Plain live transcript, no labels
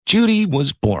Judy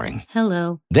was boring.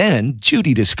 Hello. Then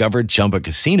Judy discovered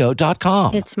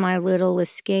ChumbaCasino.com. It's my little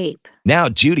escape. Now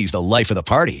Judy's the life of the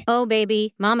party. Oh,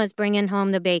 baby, mama's bringing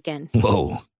home the bacon.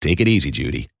 Whoa, take it easy,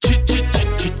 Judy.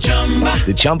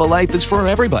 The Chumba life is for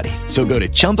everybody. So go to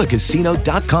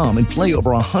ChumbaCasino.com and play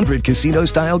over 100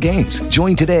 casino-style games.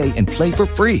 Join today and play for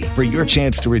free for your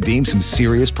chance to redeem some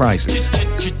serious prizes.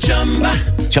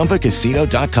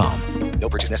 ChumbaCasino.com. No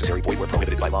purchase necessary. Void where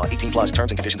prohibited by law. 18 plus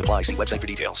terms and conditions apply. See website for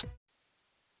details.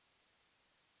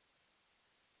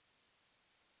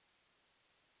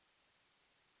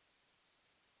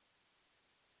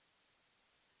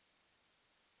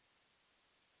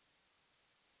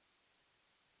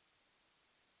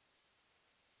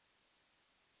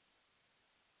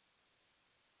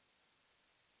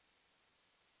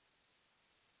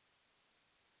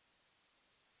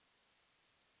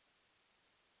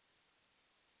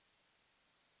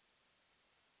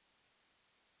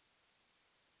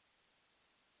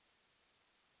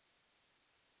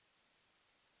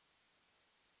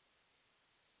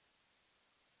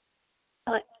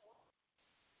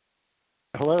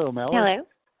 Hello, Mallary. Hello.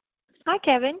 Hi,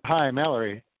 Kevin. Hi,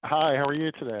 Mallary. Hi, how are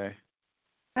you today?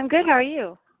 I'm good. How are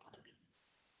you?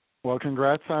 Well,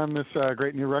 congrats on this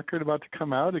great new record about to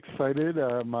come out. Excited.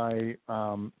 My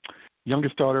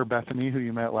youngest daughter, Bethany, who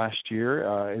you met last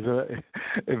year,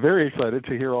 is very excited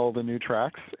to hear all the new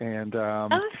tracks. And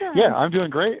Awesome. yeah, I'm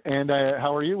doing great. And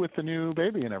how are you with the new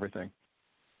baby and everything?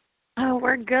 Oh,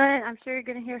 we're good. I'm sure you're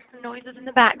going to hear some noises in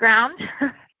the background.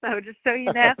 So just so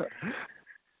you know.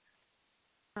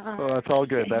 Well, that's all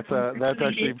good. That's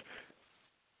actually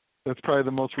that's probably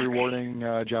the most rewarding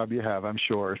job you have, I'm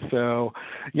sure. So,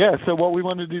 yeah. So what we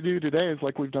wanted to do today is,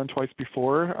 like we've done twice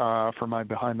before, for my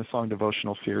Behind the Song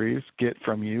devotional series, get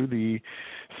from you the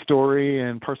story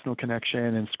and personal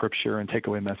connection and scripture and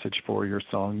takeaway message for your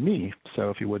song "Me." So,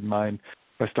 if you wouldn't mind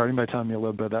by starting by telling me a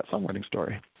little bit of that songwriting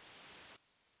story.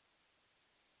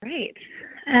 Great.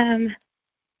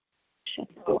 Shut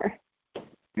the door.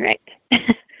 Right.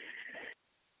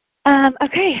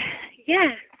 Okay.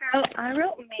 Yeah. So I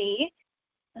wrote "Me"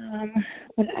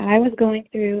 when I was going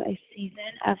through a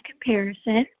season of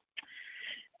comparison,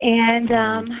 and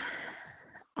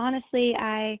honestly,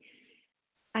 I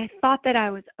thought that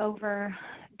I was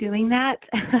overdoing that.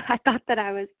 I thought that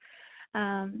I was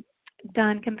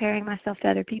done comparing myself to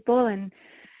other people, and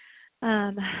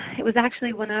it was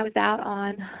actually when I was out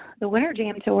on the Winter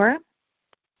Jam tour,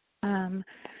 and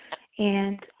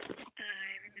I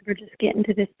remember just getting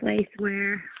to this place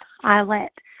where I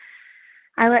let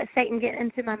Satan get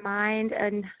into my mind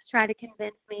and try to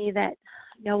convince me that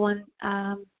no one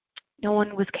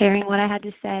was caring what I had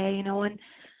to say. No one,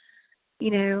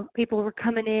 people were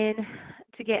coming in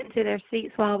to get into their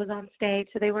seats while I was on stage,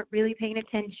 so they weren't really paying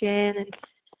attention. And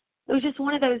it was just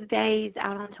one of those days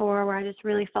out on tour where I just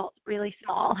really felt really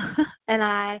small. And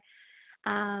I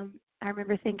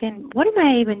remember thinking, what am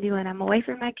I even doing? I'm away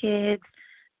from my kids.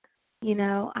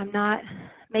 I'm not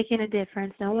making a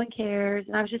difference. No one cares.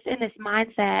 And I was just in this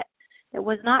mindset that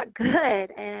was not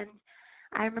good. And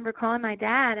I remember calling my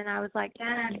dad, and I was like,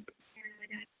 Dad,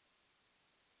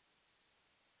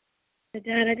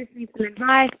 I just need some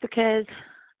advice because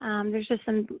there's just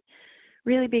some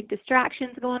really big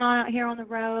distractions going on out here on the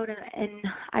road, and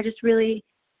I just really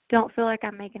don't feel like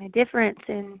I'm making a difference.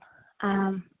 And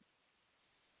hang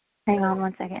on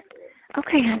one second.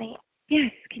 Okay, honey.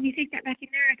 Yes, can you take that back in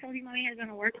there? I told you Mommy has on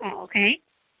a work call, okay?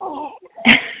 Oh.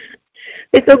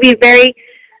 This will be a very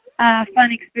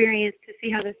fun experience to see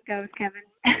how this goes, Kevin.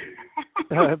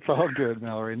 It's all good,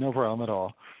 Mallary. No problem at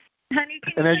all. Honey,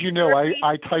 and as you know,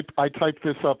 I type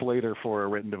this up later for a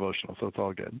written devotional, so it's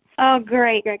all good. Oh,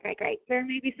 great. There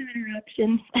may be some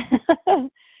interruptions.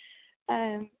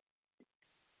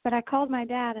 But I called my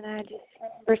dad, and I just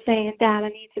remember saying, Dad, I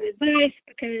need some advice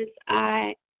because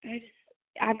I'm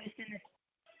just in this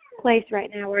place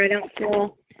right now where I don't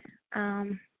feel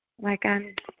like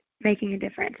I'm making a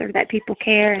difference or that people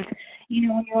care. And,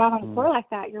 when you're out on a tour like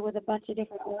that, you're with a bunch of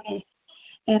different artists,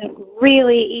 and it's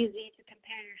really easy to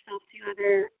compare yourself to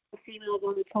other females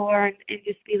on the tour and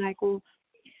just be like, well,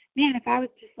 man, if I was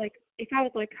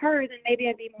like her, then maybe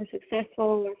I'd be more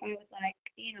successful, or if I was like,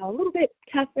 a little bit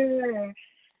tougher, or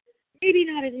maybe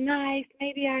not as nice,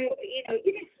 maybe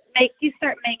you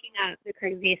start making up the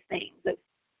craziest things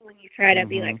when you try to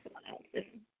be like someone else.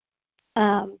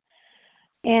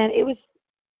 And it was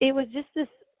just this,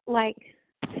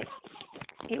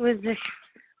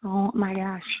 oh my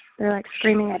gosh, they're like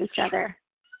screaming at each other.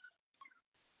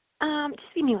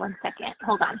 Just give me 1 second.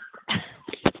 Hold on.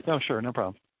 Oh, sure, no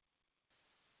problem.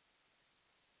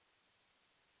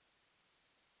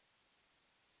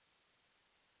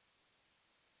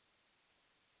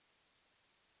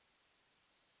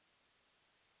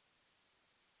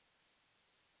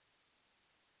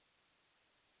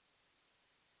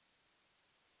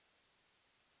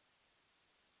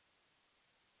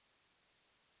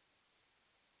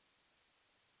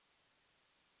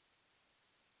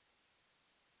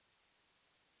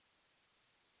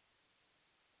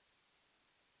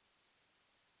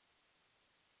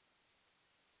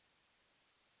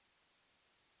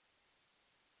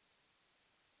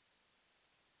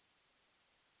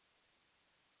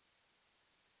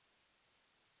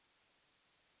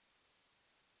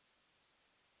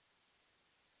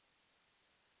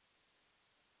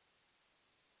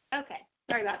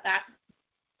 Sorry about that.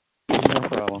 No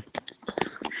problem.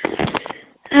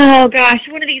 Oh, gosh.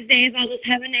 One of these days I'll just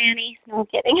have a nanny. No, I'm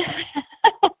kidding.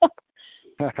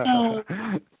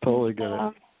 Totally get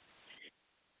it.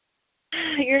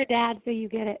 You're a dad, so you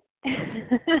get it.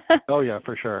 Oh, yeah,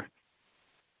 for sure.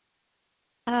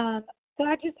 So I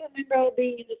just remember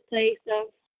being in this place of,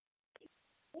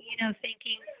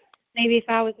 thinking maybe if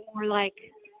I was more like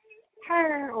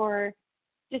her or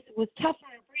just was tougher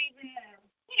and breathing or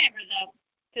whatever the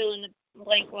fill in the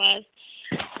blank was,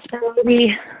 so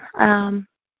maybe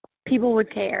people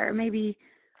would care. Maybe,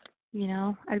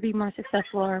 I'd be more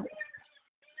successful or what's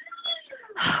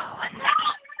that?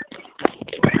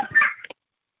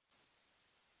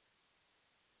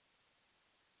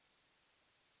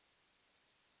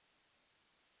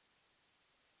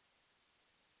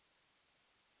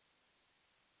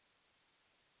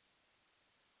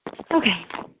 Okay.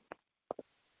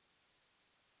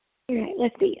 All right,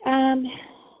 let's see. And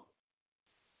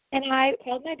I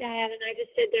called my dad and I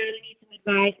just said, Dad, I need some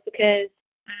advice because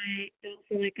I don't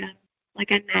feel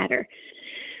like I matter.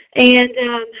 And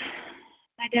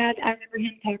my dad, I remember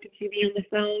him talking to me on the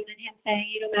phone and him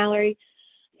saying, Mallory,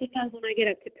 sometimes when I get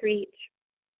up to preach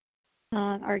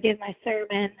or give my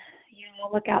sermon, I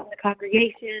look out in the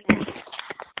congregation and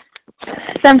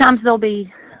sometimes there'll be,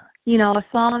 a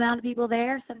small amount of people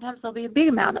there. Sometimes there'll be a big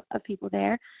amount of people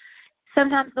there.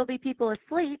 Sometimes there'll be people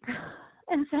asleep,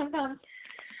 and sometimes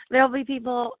there'll be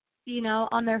people,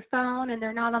 on their phone, and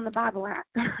they're not on the Bible app.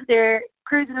 They're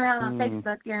cruising around on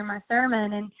Facebook during my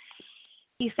sermon, and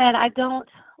he said, I don't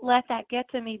let that get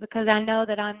to me because I know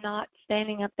that I'm not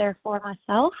standing up there for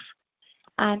myself.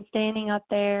 I'm standing up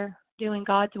there doing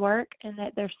God's work, and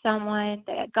that there's someone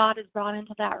that God has brought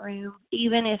into that room,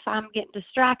 even if I'm getting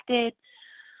distracted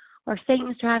or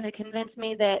Satan's trying to convince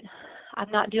me that I'm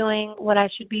not doing what I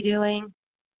should be doing.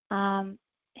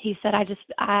 He said, I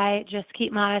just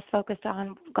keep my eyes focused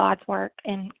on God's work,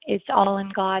 and it's all in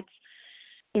God's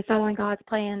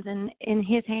plans and in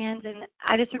His hands. And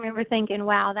I just remember thinking,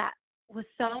 wow, that was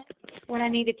so what I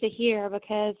needed to hear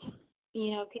because, can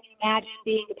you imagine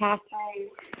being a pastor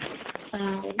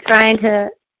trying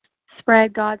to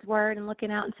spread God's word and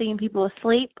looking out and seeing people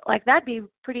asleep? Like, that'd be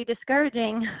pretty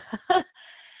discouraging.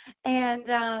 And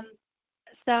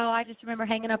so I just remember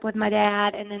hanging up with my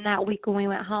dad, and then that week when we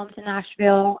went home to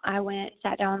Nashville, I went and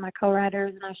sat down with my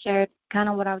co-writers, and I shared kind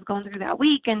of what I was going through that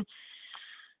week and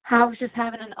how I was just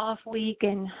having an off week,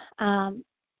 and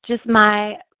just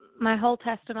my whole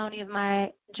testimony of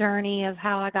my journey of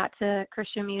how I got to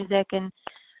Christian music and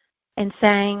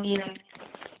sang.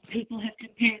 People have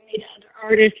compared me to other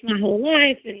artists my whole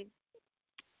life and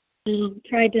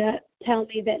tried to tell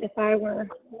me that if I were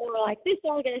more like this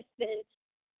artist, then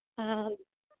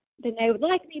they would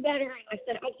like me better. And I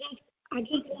said, I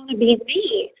just want to be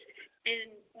me. And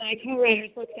my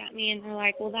co-writers looked at me and were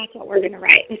like, well, that's what we're going to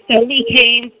write. And so we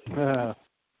came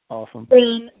awesome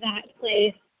from that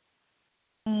place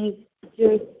of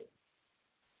just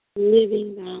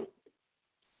living that,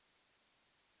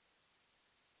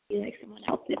 be like someone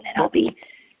else, and then I'll be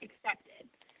accepted.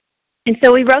 And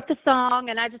so we wrote the song,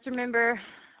 and I just remember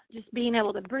just being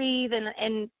able to breathe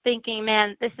and thinking,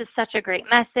 man, this is such a great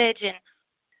message. And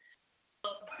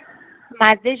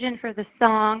my vision for the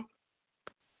song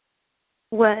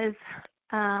was,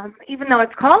 even though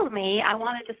it's called Me, I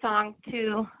wanted the song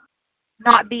to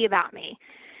not be about me.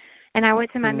 And I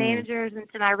went to my managers and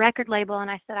to my record label, and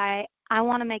I said, I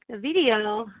want to make the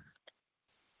video.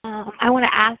 I want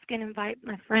to ask and invite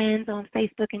my friends on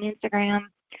Facebook and Instagram,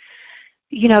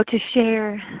 to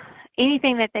share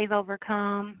anything that they've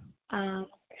overcome,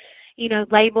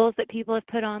 labels that people have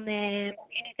put on them,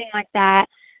 anything like that.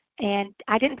 And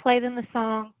I didn't play them the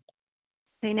song.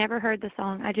 They never heard the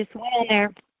song. I just went in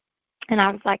there and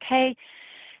I was like, hey,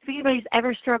 if anybody's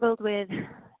ever struggled with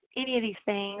any of these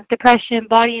things, depression,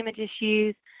 body image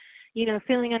issues,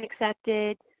 feeling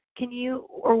unaccepted, can you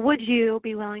or would you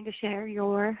be willing to share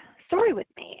your story with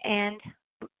me? And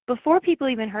before people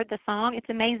even heard the song, it's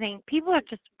amazing. People are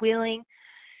just willing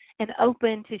and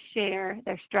open to share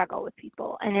their struggle with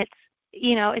people. And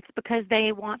it's because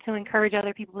they want to encourage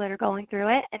other people that are going through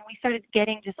it. And we started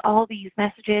getting just all these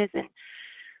messages and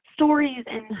stories,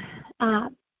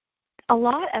 and a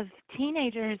lot of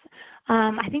teenagers,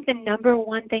 I think the number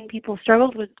one thing people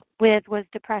struggled with was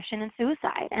depression and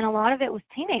suicide. And a lot of it was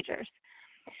teenagers.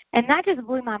 And that just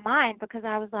blew my mind because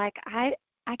I was like, I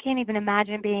can't even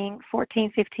imagine being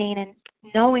 14, 15 and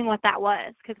knowing what that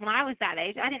was. Because when I was that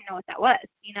age, I didn't know what that was,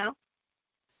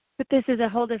 But this is a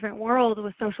whole different world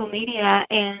with social media.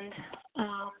 And,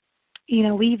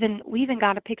 we even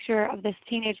got a picture of this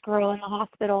teenage girl in the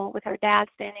hospital with her dad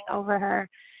standing over her.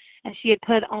 and she had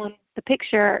put on the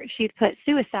picture, she'd put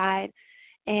suicide,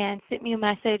 and sent me a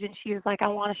message, and she was like, I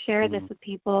want to share this with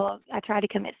people. I tried to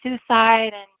commit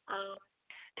suicide, and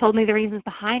told me the reasons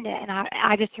behind it. And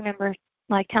I just remember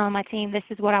like telling my team, this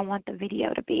is what I want the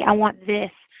video to be. I want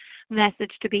this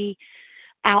message to be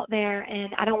out there,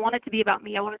 and I don't want it to be about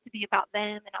me. I want it to be about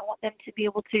them, and I want them to be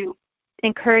able to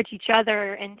encourage each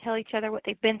other and tell each other what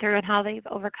they've been through and how they've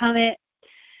overcome it.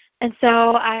 And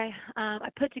so I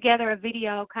put together a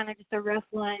video, kind of just a rough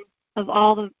one of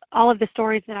all of the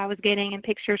stories that I was getting and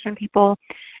pictures from people,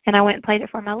 and I went and played it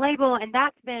for my label. And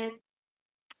that's been,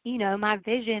 my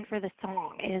vision for the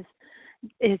song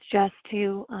is just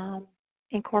to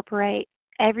incorporate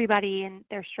everybody in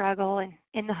their struggle, and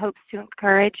in the hopes to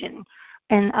encourage and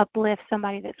uplift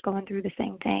somebody that's going through the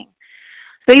same thing.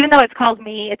 So even though it's called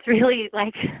Me, it's really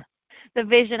like the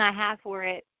vision I have for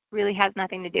it really has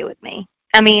nothing to do with me.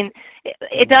 I mean,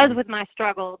 it does with my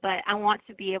struggle, but I want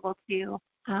to be able to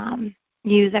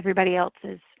use everybody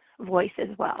else's voice as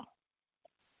well.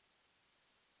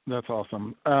 That's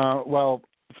awesome. Well,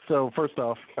 so first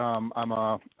off, I'm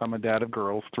a dad of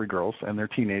girls, 3 girls, and they're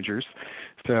teenagers,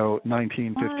 so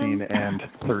 19, 15, and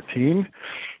 13.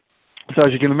 So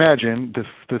as you can imagine,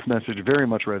 this message very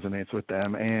much resonates with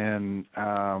them, and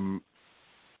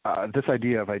this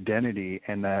idea of identity,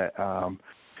 and that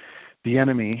the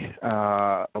enemy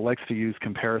likes to use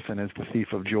comparison as the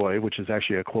thief of joy, which is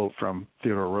actually a quote from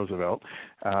Theodore Roosevelt,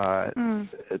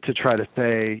 to try to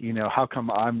say, how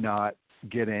come I'm not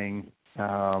getting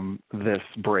this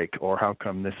break, or how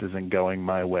come this isn't going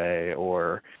my way,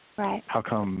 or how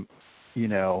come,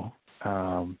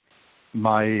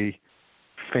 my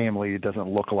family doesn't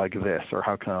look like this, or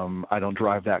how come I don't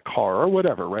drive that car, or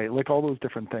whatever, right? Like all those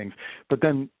different things. But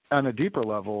then on a deeper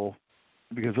level,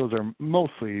 because those are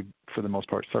mostly, for the most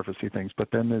part, surfacey things, but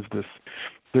then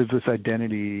there's this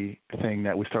identity thing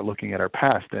that we start looking at our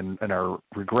past and our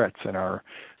regrets and our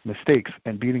mistakes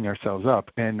and beating ourselves up.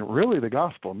 And really the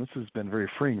gospel, and this has been very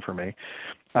freeing for me,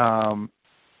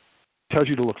 tells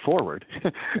you to look forward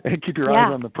and keep your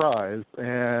eyes on the prize,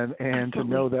 and to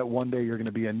know that one day you're going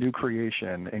to be a new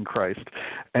creation in Christ,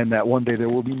 and that one day there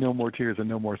will be no more tears and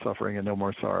no more suffering and no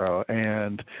more sorrow,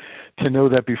 and to know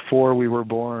that before we were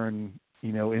born,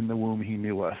 in the womb he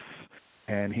knew us,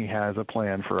 and he has a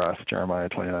plan for us, Jeremiah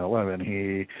 29:11.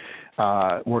 He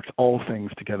works all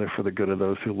things together for the good of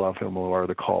those who love him, who are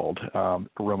the called,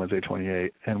 Romans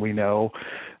 8:28. And we know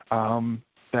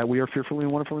that we are fearfully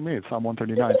and wonderfully made, Psalm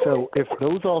 139. So if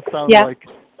those all sound like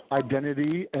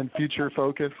identity and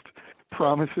future-focused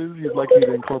promises you'd like me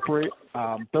to incorporate,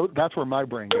 that's where my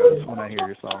brain goes when I hear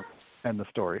your song and the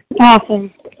story.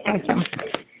 Awesome.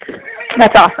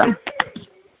 That's awesome.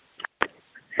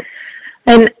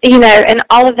 And, and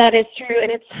all of that is true.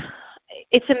 And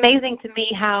it's amazing to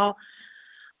me how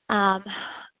I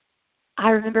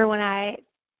remember when I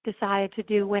decided to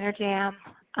do Winter Jam,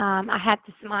 I had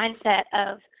this mindset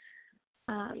of,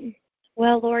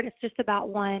 well, Lord, it's just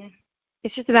about let's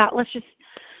just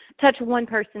touch one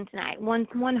person tonight,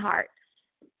 one heart.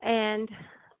 And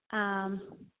I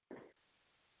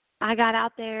got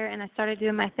out there and I started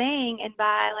doing my thing. And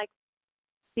by like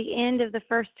the end of the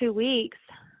first 2 weeks,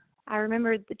 I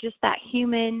remembered just that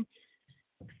human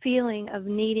feeling of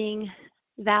needing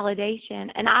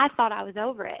validation. And I thought I was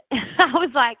over it. I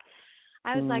was like,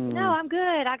 no, I'm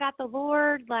good. I got the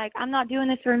Lord. Like, I'm not doing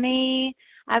this for me.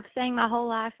 I've sang my whole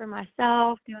life for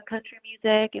myself, doing country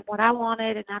music and what I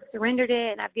wanted, and I've surrendered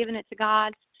it, and I've given it to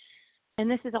God. And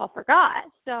this is all for God.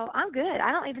 So I'm good.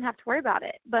 I don't even have to worry about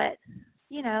it. But,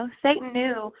 Satan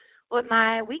knew what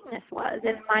my weakness was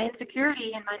and my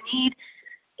insecurity and my need,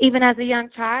 even as a young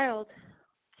child,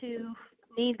 to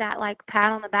need that, like,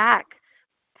 pat on the back,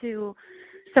 to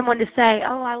someone to say,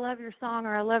 oh, I love your song,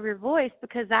 or I love your voice,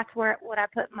 because that's what I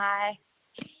put my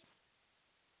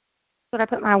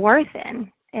worth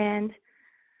in. And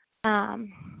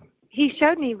he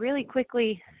showed me really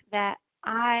quickly that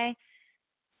I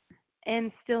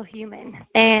am still human.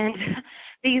 And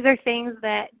these are things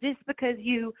that just because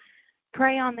you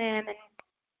pray on them and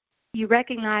you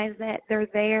recognize that they're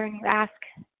there and you ask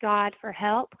God for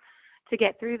help to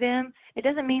get through them, it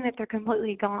doesn't mean that they're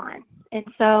completely gone. And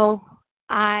so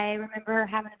I remember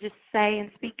having to just say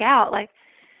and speak out, like,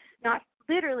 not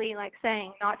literally like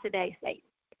saying, not today, Satan.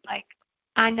 Like,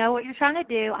 I know what you're trying to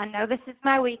do. I know this is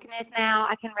my weakness now.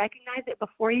 I can recognize it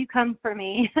before you come for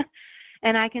me.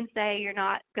 And I can say you're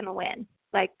not going to win.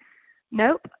 Like,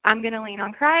 nope, I'm going to lean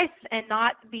on Christ and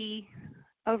not be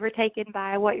overtaken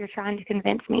by what you're trying to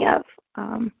convince me of.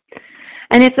 And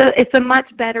it's a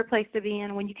much better place to be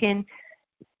in when you can,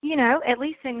 at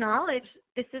least acknowledge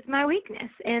this is my weakness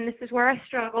and this is where I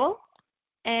struggle.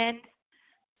 and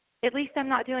at least I'm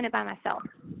not doing it by myself.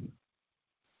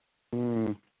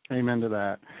 Amen to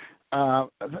that.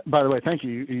 By the way, thank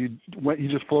you. You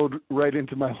just flowed right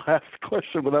into my last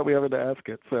question without me having to ask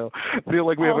it. So I feel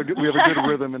like we have a good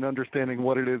rhythm in understanding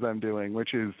what it is I'm doing,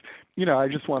 which is, I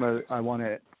want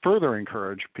to further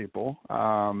encourage people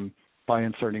by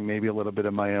inserting maybe a little bit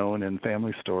of my own and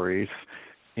family stories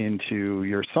into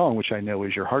your song, which I know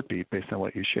is your heartbeat based on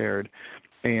what you shared,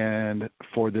 and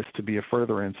for this to be a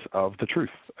furtherance of the truth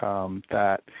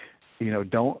that,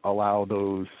 don't allow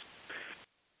those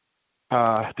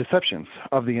deceptions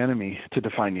of the enemy to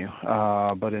define you,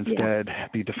 but instead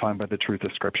be defined by the truth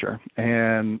of Scripture.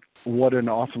 And what an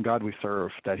awesome God we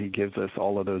serve, that He gives us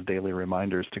all of those daily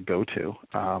reminders to go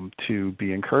to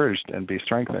be encouraged and be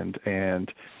strengthened,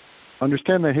 and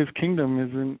understand that His kingdom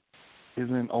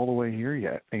isn't all the way here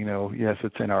yet. Yes,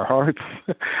 it's in our hearts,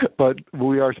 but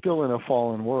we are still in a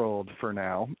fallen world for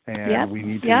now, and we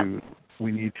need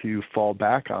to fall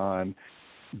back on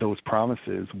those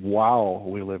promises while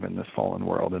we live in this fallen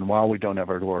world, and while we don't have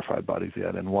our glorified bodies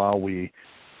yet, and while we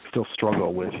still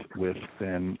struggle with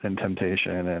sin and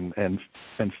temptation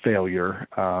and failure.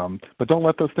 But don't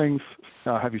let those things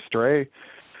have you stray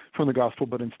from the gospel,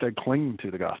 but instead cling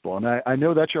to the gospel. And I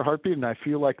know that's your heartbeat, and I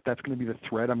feel like that's going to be the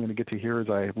thread I'm going to get to hear as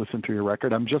I listen to your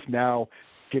record. I'm just now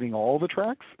getting all the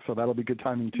tracks, so that'll be good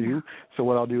timing too. So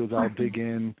what I'll do is I'll dig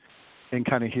in and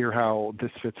kind of hear how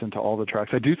this fits into all the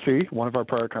tracks. I do see one of our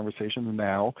prior conversations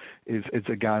now is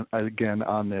again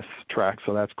on this track,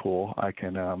 so that's cool. I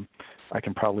can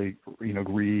probably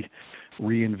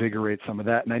reinvigorate some of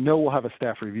that, and I know we'll have a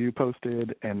staff review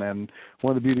posted. And then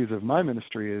one of the beauties of my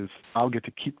ministry is I'll get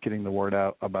to keep getting the word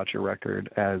out about your record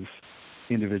as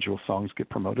individual songs get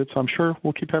promoted. So I'm sure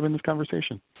we'll keep having this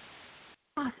conversation.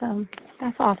 Awesome.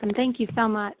 That's awesome. Thank you so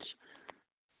much.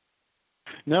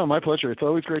 No, my pleasure. It's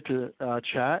always great to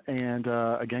chat, and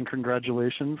again,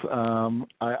 congratulations.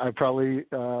 I probably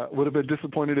would have been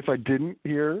disappointed if I didn't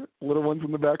hear little ones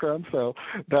in the background, so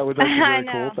that was actually very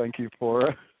cool.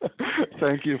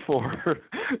 Thank you for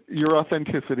your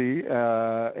authenticity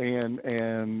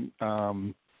and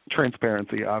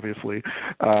transparency, obviously,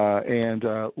 and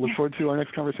look forward to our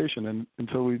next conversation. And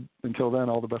until then,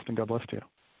 all the best, and God bless you.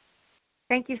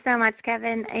 Thank you so much,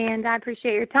 Kevin, and I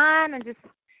appreciate your time and just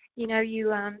you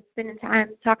spending time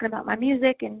talking about my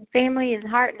music and family and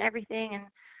heart and everything, and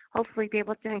hopefully be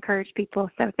able to encourage people.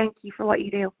 So thank you for what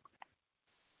you do.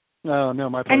 No,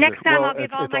 my pleasure. And next time I'll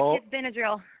give all my kids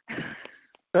Benadryl.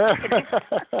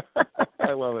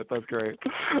 I love it. That's great.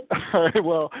 All right,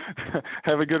 well,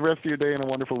 have a good rest of your day and a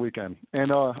wonderful weekend.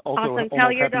 And also, awesome.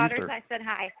 Tell your Happy daughters Easter. I said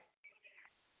hi.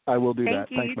 I will do that.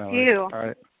 Thank you. Thanks, Mallary. Too. All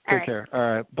right. Take care. All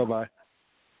right. Bye-bye.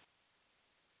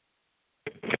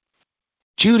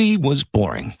 Judy was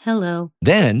boring. Hello.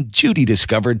 Then Judy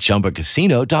discovered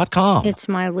ChumbaCasino.com. It's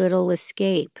my little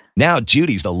escape. Now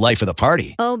Judy's the life of the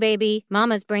party. Oh, baby,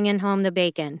 mama's bringing home the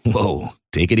bacon. Whoa,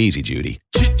 take it easy, Judy.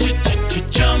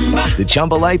 The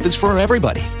Chumba life is for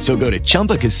everybody. So go to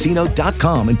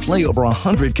ChumbaCasino.com and play over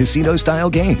 100 casino-style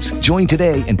games. Join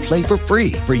today and play for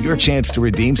free for your chance to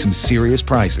redeem some serious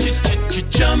prizes.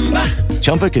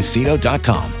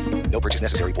 ChumbaCasino.com. No purchase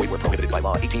necessary. Void where prohibited by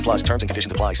law. 18+ terms and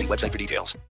conditions apply. See website for details.